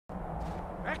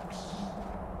X.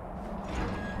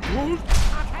 Good.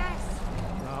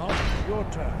 Now, it's your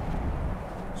turn.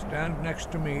 Stand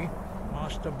next to me.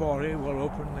 Master Bori will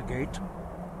open the gate.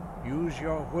 Use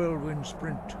your whirlwind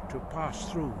sprint to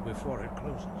pass through before it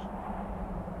closes.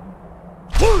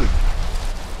 Good.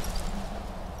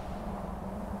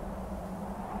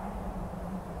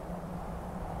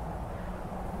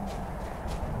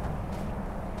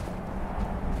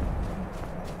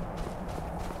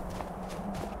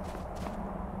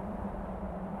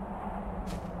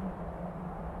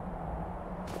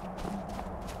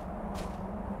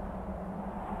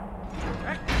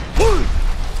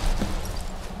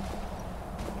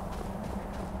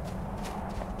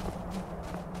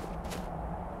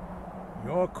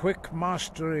 Your quick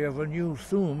mastery of a new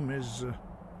Thuum is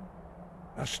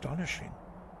astonishing.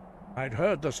 I'd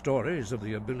heard the stories of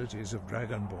the abilities of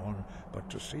Dragonborn, but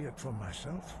to see it for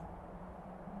myself...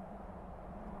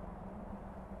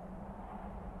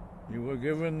 You were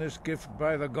given this gift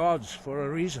by the gods for a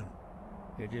reason.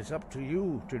 It is up to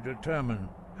you to determine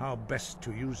how best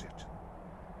to use it.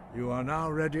 You are now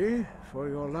ready for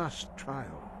your last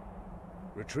trial.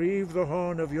 Retrieve the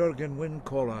horn of Jurgen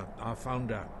Windcaller, our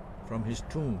founder, from his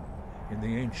tomb in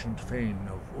the ancient fane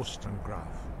of Ustengrav.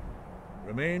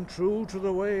 Remain true to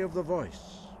the way of the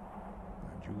voice,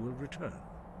 and you will return.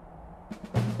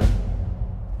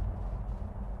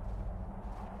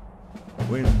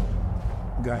 Wind,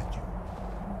 guide you.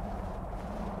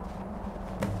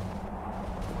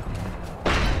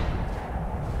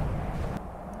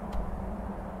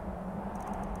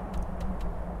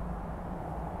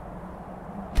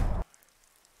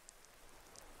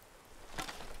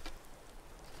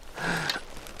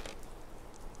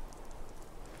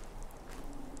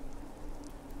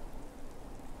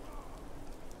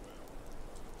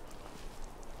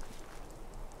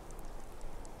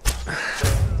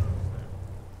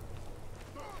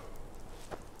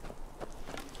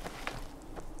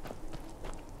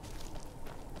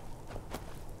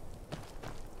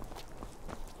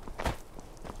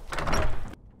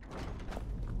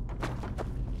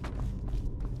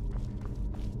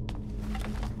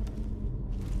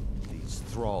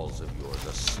 Thralls of yours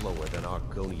are slower than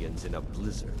Argonians in a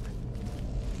blizzard.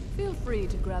 Feel free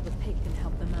to grab a pick and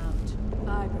help them out.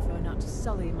 I prefer not to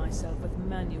sully myself with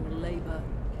manual labor.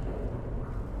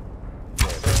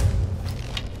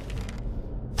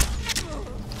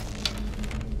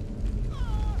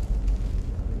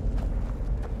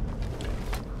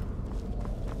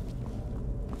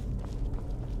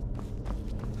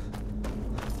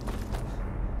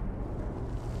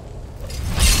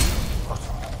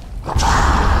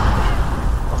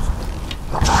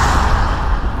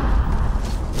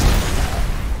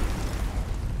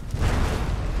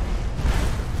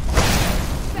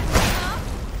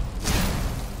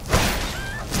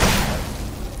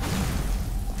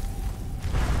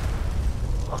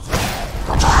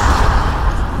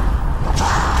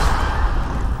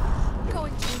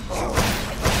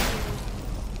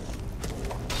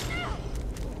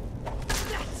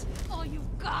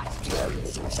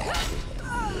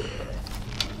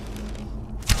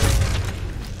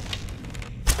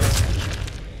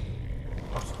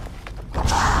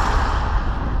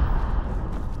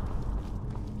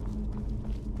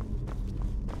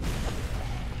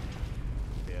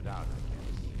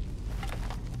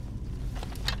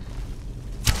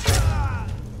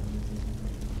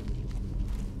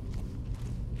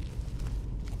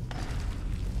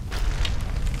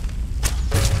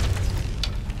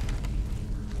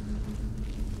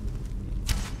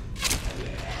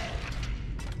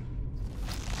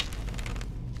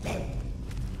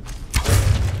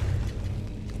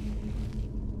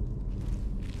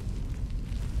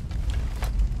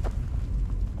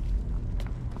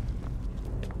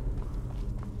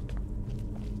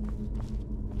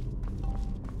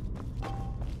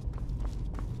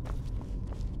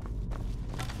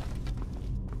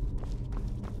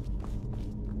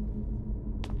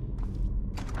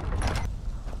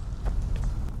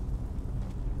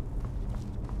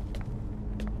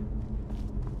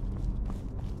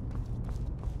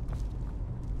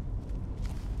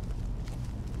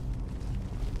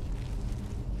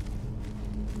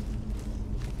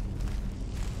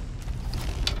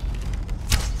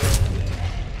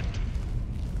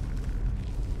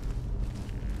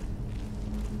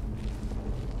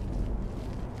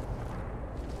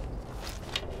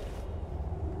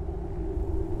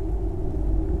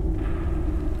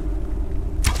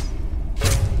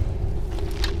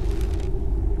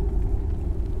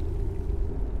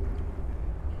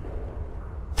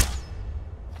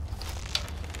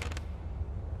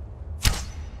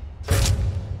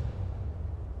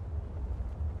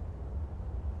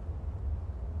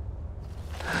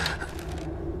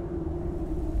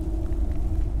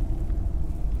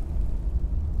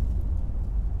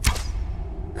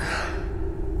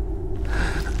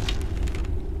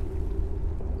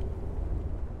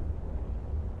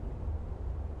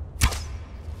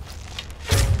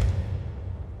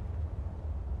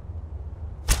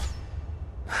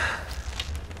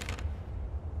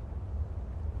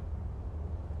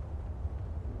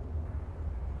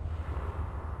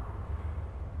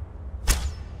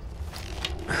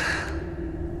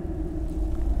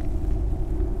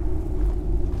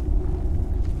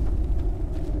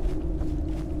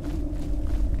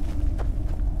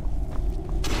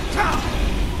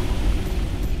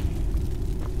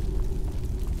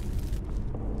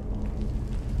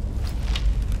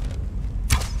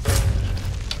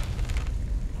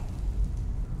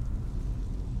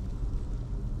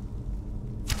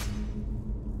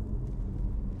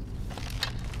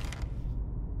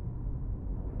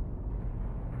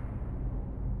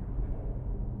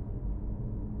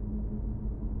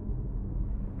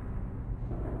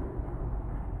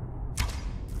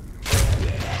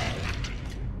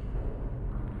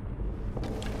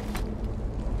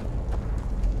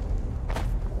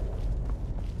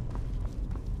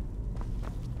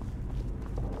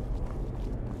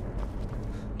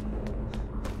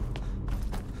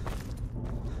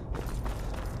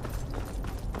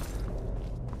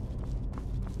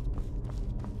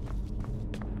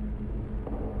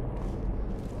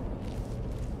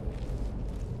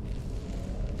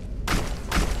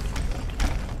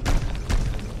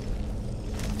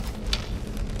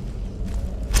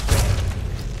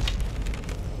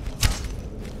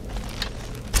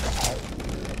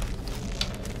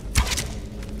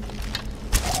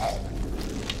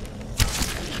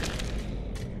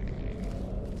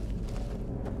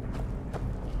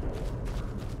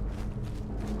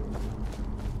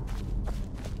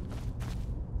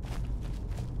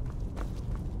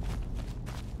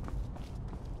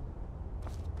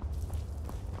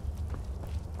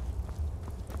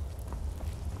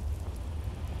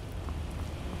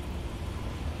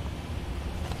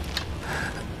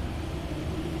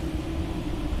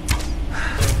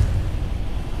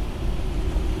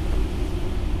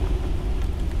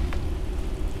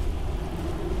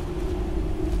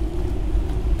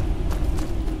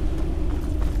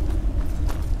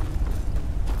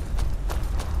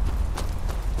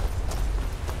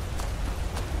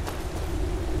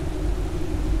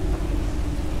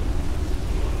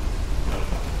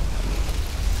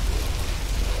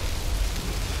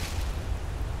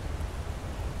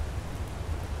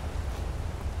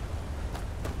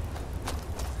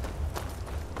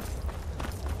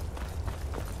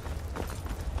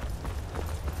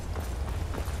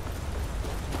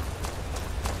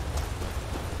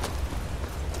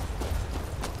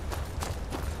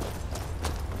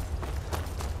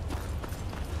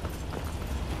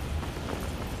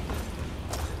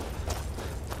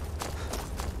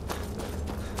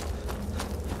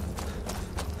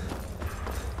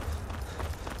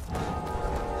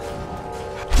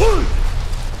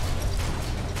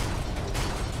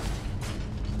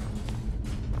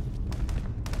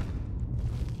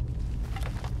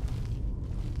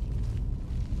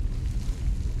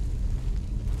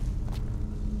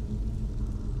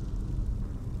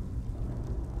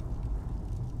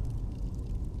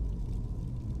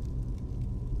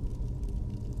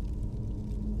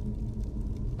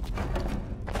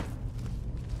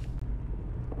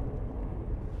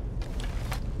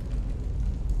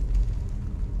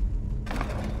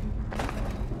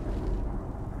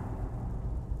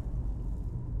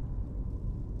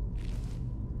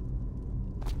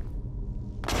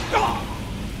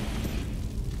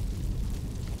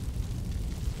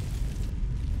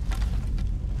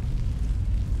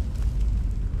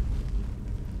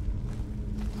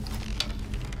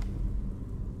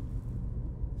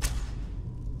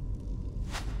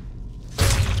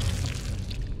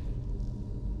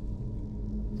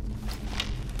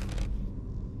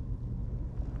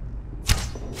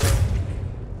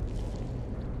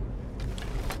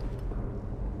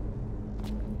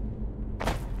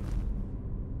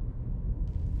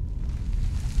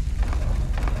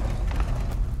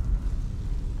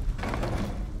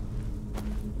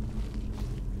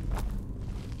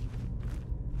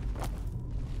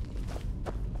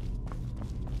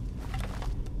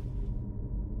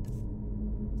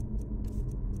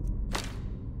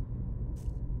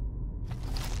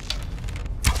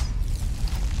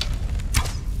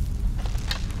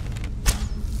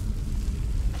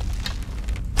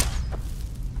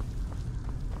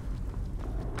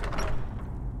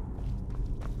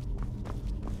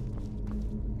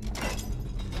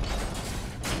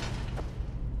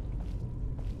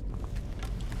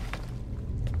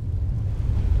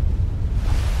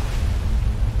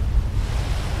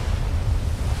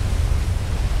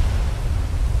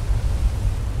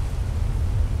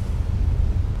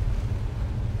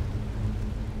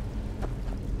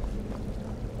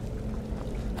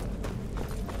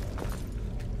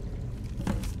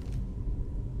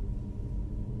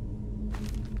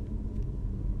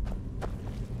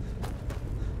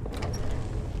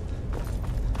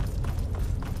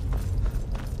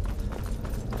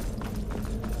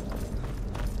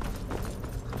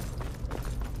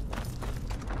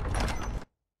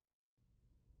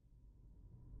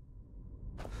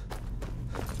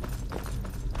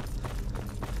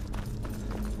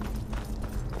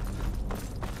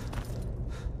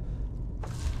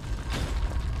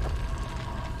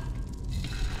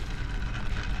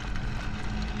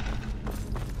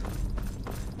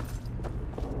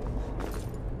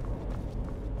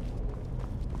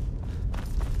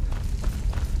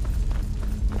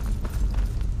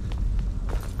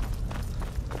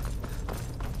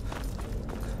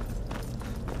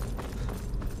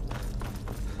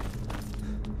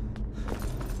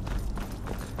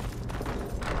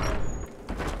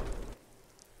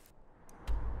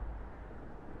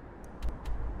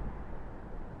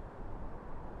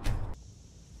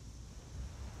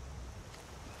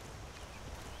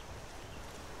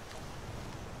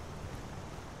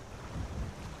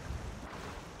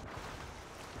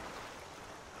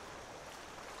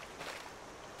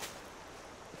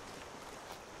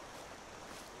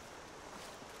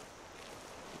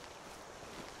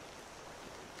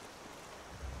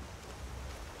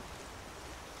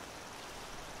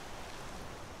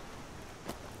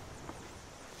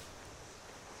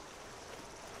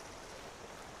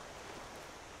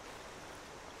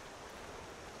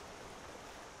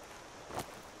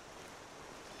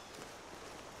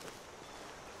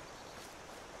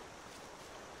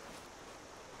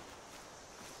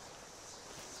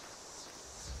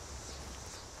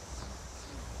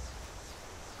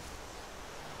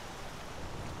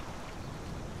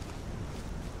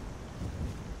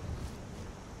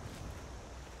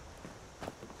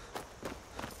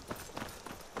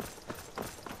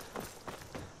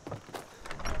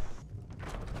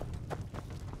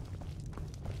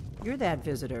 You're that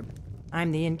visitor.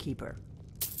 I'm the innkeeper.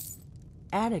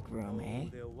 Attic room, eh?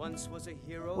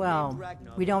 Well,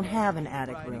 we don't have an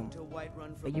attic room,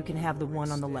 but you can have the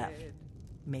one on the left.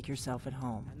 Make yourself at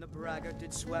home. And the braggart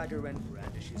did swagger and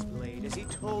brandish his blade as he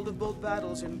told of bold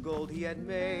battles and gold he had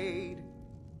made.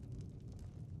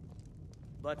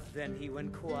 But then he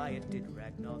went quiet, did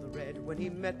Ragnar the Red, when he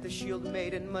met the shield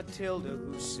maiden Matilda,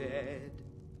 who said,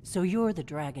 So you're the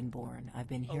Dragonborn I've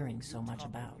been hearing so much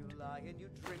about.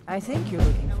 I think you're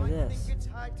looking for this. We need to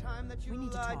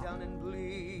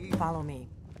talk. Follow me.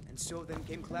 And so then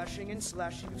came clashing and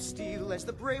slashing of steel as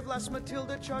the brave lass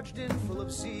Matilda charged in full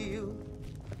of zeal.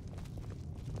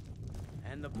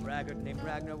 And the braggart named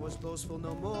Ragnar was boastful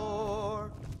no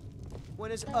more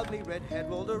when his ugly red head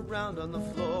rolled around on the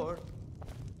floor.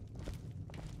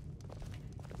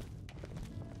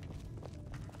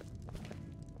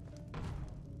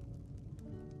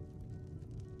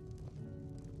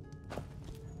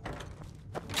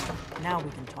 Now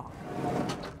we can talk.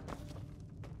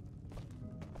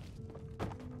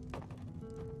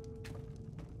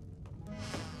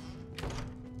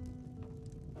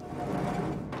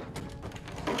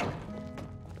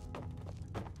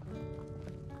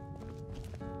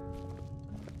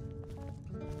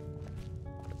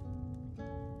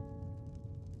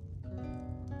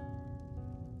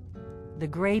 The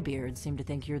Greybeards seem to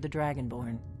think you're the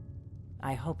Dragonborn.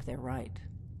 I hope they're right.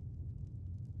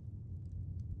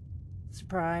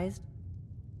 Surprised?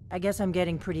 I guess I'm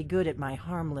getting pretty good at my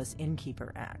harmless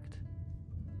innkeeper act.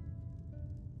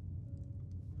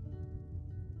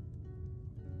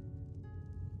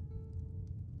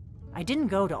 I didn't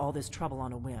go to all this trouble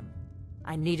on a whim.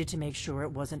 I needed to make sure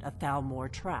it wasn't a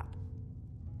Thalmor trap.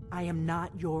 I am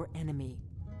not your enemy.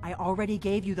 I already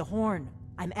gave you the horn.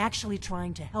 I'm actually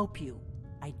trying to help you.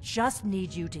 I just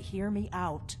need you to hear me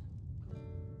out.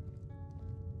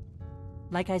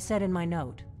 Like I said in my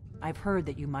note, I've heard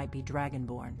that you might be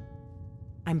Dragonborn.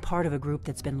 I'm part of a group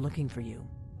that's been looking for you.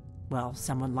 Well,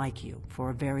 someone like you, for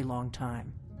a very long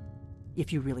time.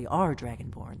 If you really are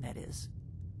Dragonborn, that is.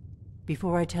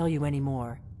 Before I tell you any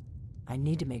more, I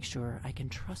need to make sure I can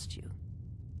trust you.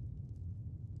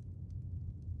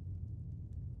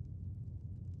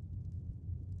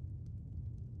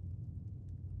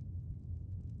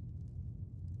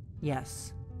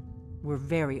 Yes, we're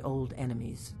very old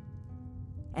enemies.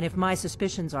 And if my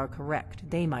suspicions are correct,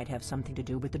 they might have something to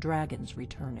do with the dragons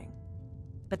returning.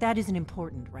 But that isn't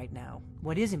important right now.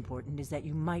 What is important is that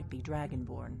you might be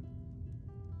Dragonborn.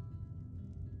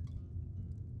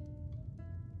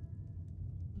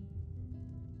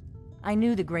 I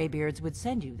knew the Greybeards would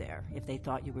send you there if they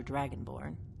thought you were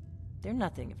Dragonborn. They're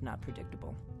nothing if not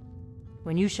predictable.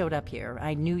 When you showed up here,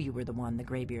 I knew you were the one the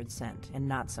Greybeards sent, and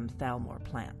not some Thalmor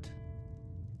plant.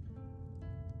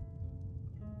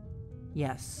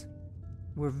 Yes,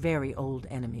 we're very old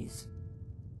enemies.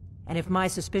 And if my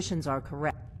suspicions are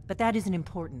correct, but that isn't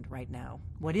important right now.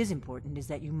 What is important is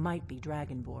that you might be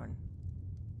Dragonborn.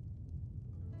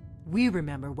 We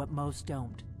remember what most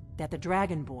don't, that the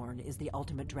Dragonborn is the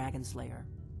ultimate dragon slayer.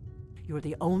 You're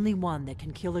the only one that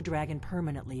can kill a dragon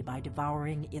permanently by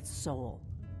devouring its soul.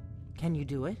 Can you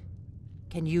do it?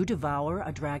 Can you devour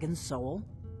a dragon's soul?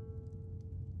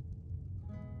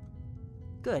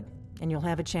 Good. And you'll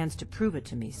have a chance to prove it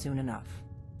to me soon enough.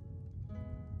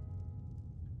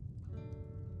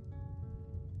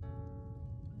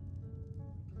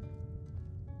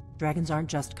 Dragons aren't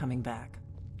just coming back.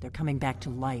 They're coming back to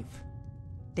life.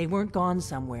 They weren't gone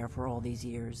somewhere for all these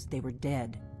years. They were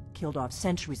dead, killed off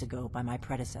centuries ago by my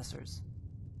predecessors.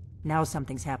 Now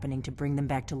something's happening to bring them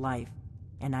back to life,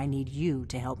 and I need you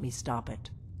to help me stop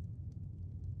it.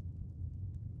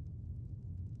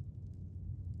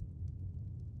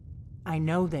 I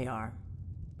know they are.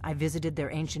 I visited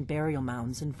their ancient burial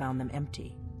mounds and found them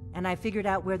empty. And I figured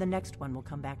out where the next one will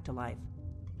come back to life.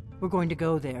 We're going to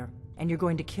go there, and you're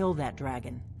going to kill that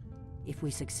dragon. If we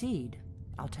succeed,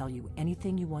 I'll tell you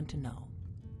anything you want to know.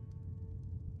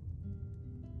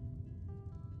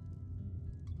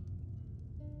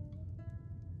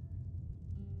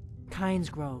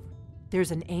 Kynes Grove.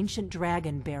 There's an ancient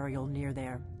dragon burial near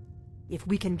there. If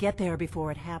we can get there before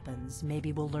it happens,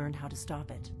 maybe we'll learn how to stop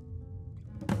it.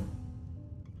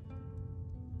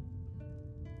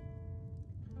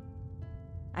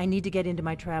 I need to get into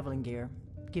my traveling gear.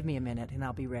 Give me a minute and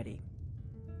I'll be ready.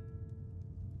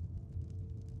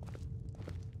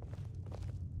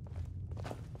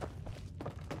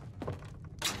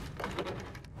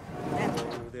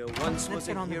 There once was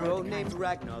a hero named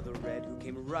Ragnar the Red who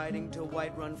came riding to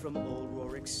Whiterun from old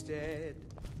Rorikstead.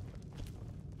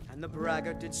 And the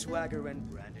braggart did swagger and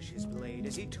brandish his blade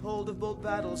as he told of bold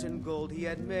battles and gold he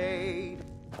had made.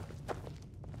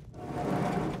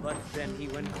 But then he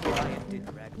went quiet,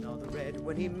 did Ragnar the Red,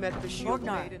 when he met the shield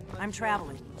Draugr, maiden. I'm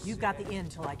traveling. You've got the inn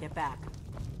till I get back.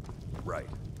 Right.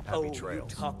 Happy Oh, trails.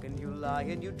 you talk and you lie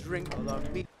and you drink all our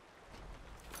meat.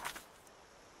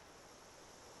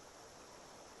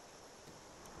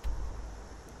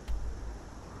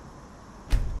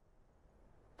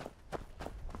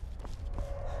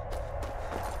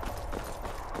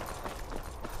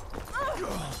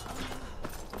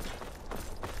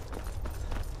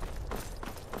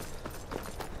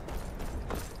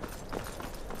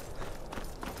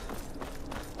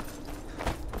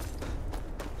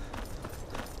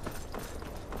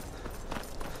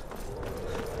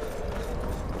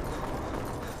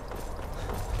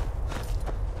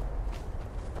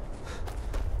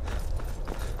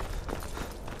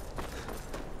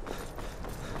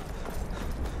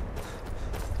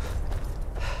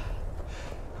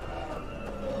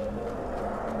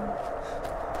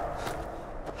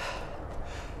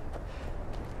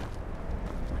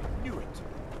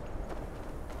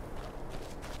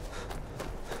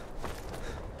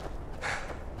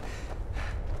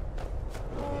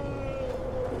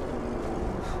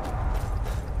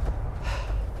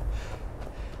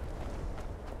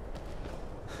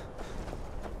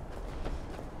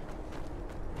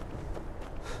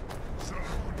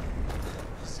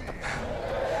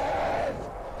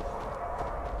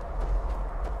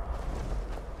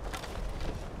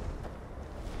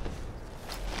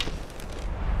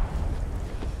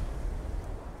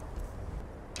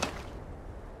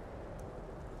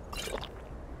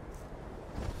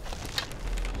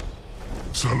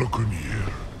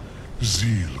 Salakunir,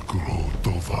 Zil Gro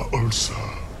Dova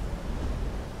Ursa.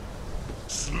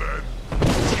 Sled.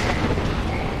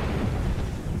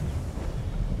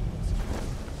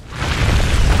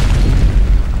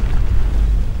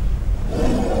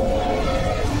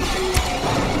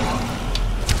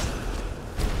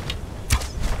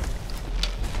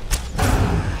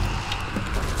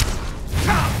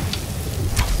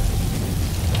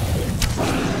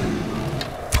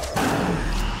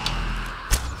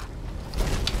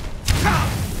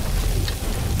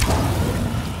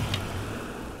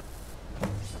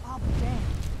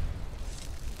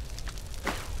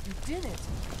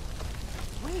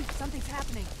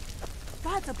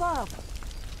 Above.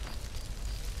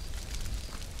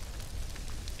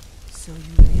 So you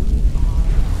really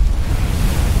are...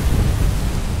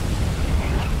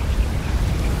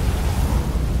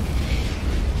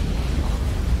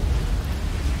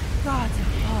 Gods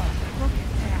above, look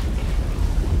at that.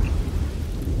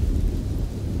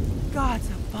 Gods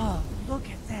above, look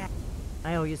at that.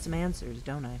 I owe you some answers,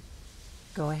 don't I?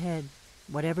 Go ahead.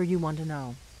 Whatever you want to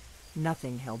know.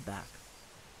 Nothing held back.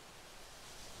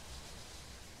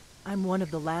 I'm one of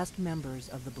the last members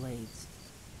of the Blades.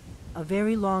 A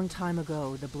very long time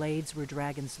ago, the Blades were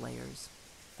dragon slayers,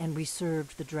 and we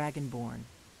served the Dragonborn,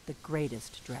 the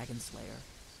greatest dragon slayer.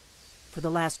 For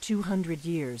the last 200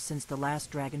 years since the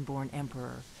last Dragonborn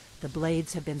emperor, the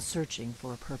Blades have been searching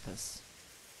for a purpose.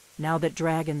 Now that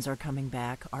dragons are coming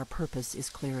back, our purpose is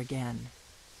clear again.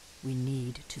 We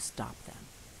need to stop them.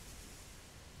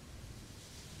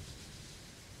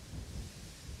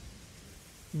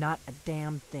 Not a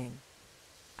damn thing.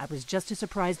 I was just as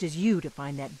surprised as you to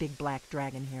find that big black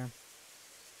dragon here.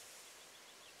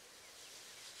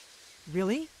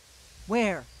 Really?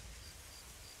 Where?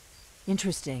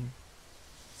 Interesting.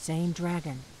 Same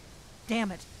dragon.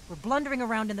 Damn it, we're blundering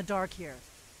around in the dark here.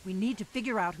 We need to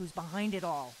figure out who's behind it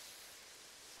all.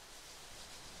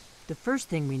 The first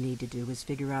thing we need to do is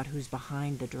figure out who's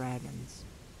behind the dragons.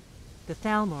 The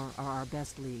Thalmor are our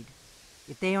best lead.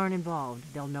 If they aren't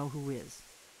involved, they'll know who is.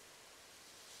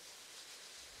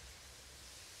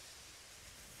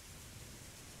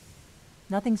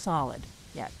 Nothing solid,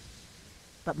 yet.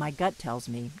 But my gut tells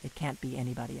me it can't be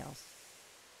anybody else.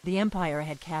 The Empire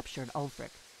had captured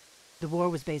Ulfric. The war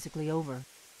was basically over.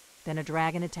 Then a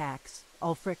dragon attacks,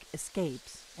 Ulfric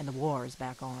escapes, and the war is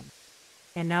back on.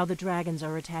 And now the dragons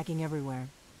are attacking everywhere,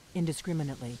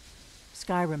 indiscriminately.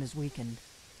 Skyrim is weakened.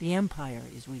 The Empire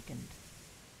is weakened.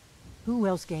 Who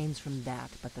else gains from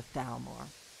that but the Thalmor?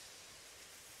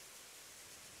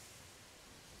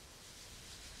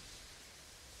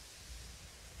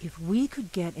 If we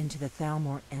could get into the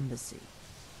Thalmor embassy,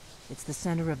 it's the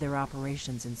center of their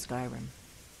operations in Skyrim.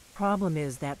 Problem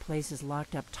is, that place is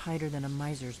locked up tighter than a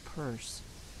miser's purse.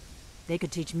 They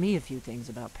could teach me a few things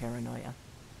about paranoia.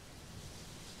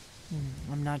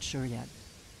 I'm not sure yet.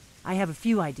 I have a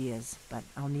few ideas, but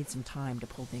I'll need some time to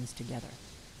pull things together.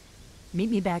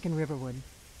 Meet me back in Riverwood.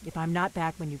 If I'm not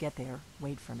back when you get there,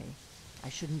 wait for me. I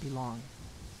shouldn't be long.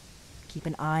 Keep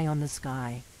an eye on the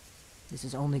sky. This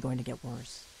is only going to get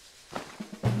worse.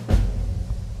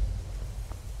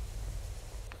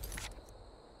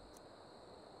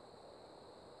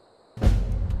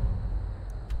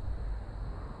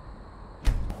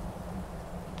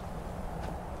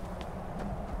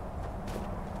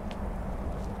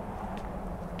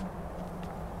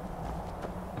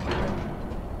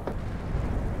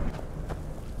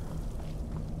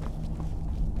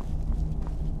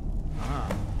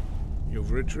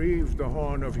 retrieved the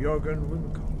horn of Jurgen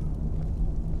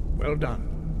Windcaller. Well done.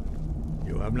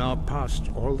 You have now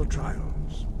passed all the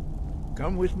trials.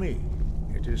 Come with me.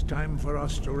 It is time for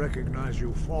us to recognize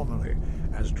you formally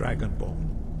as Dragonborn.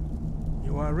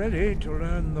 You are ready to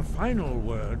learn the final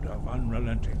word of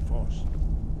unrelenting force.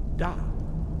 Da,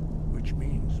 which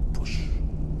means push.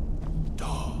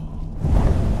 Da.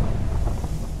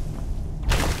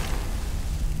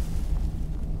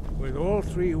 With all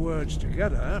three words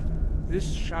together,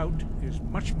 this shout is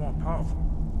much more powerful.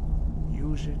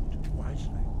 Use it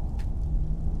wisely.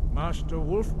 Master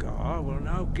Wulfgar will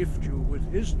now gift you with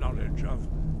his knowledge of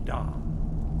Da.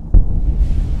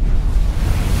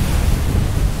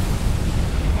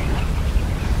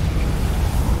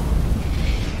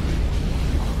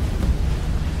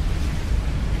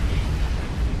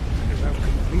 You have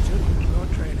completed your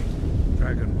training,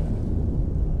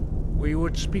 Dragonborn. We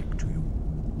would speak to you.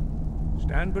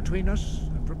 Stand between us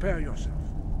and prepare yourself.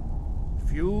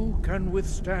 Few can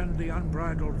withstand the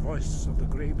unbridled voice of the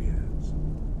Greybeards,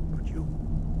 but you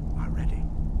are ready.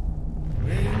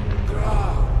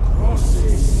 Indra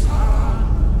crosses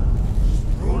Saran,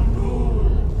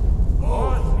 Sprundul,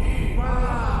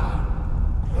 Orthibara,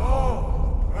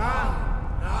 Klo, Ran,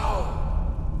 now.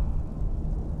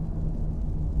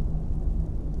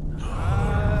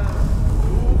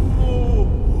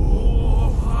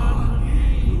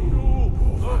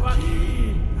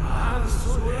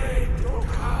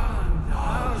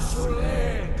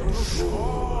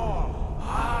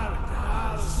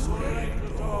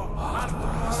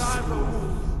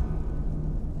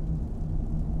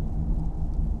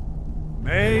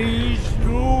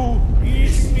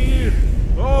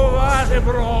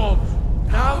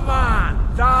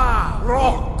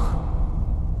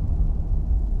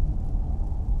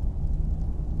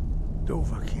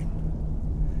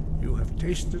 You have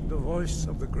tasted the voice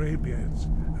of the Greybeards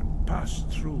and passed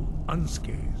through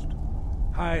unscathed.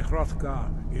 High Hrothgar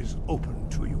is open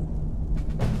to you.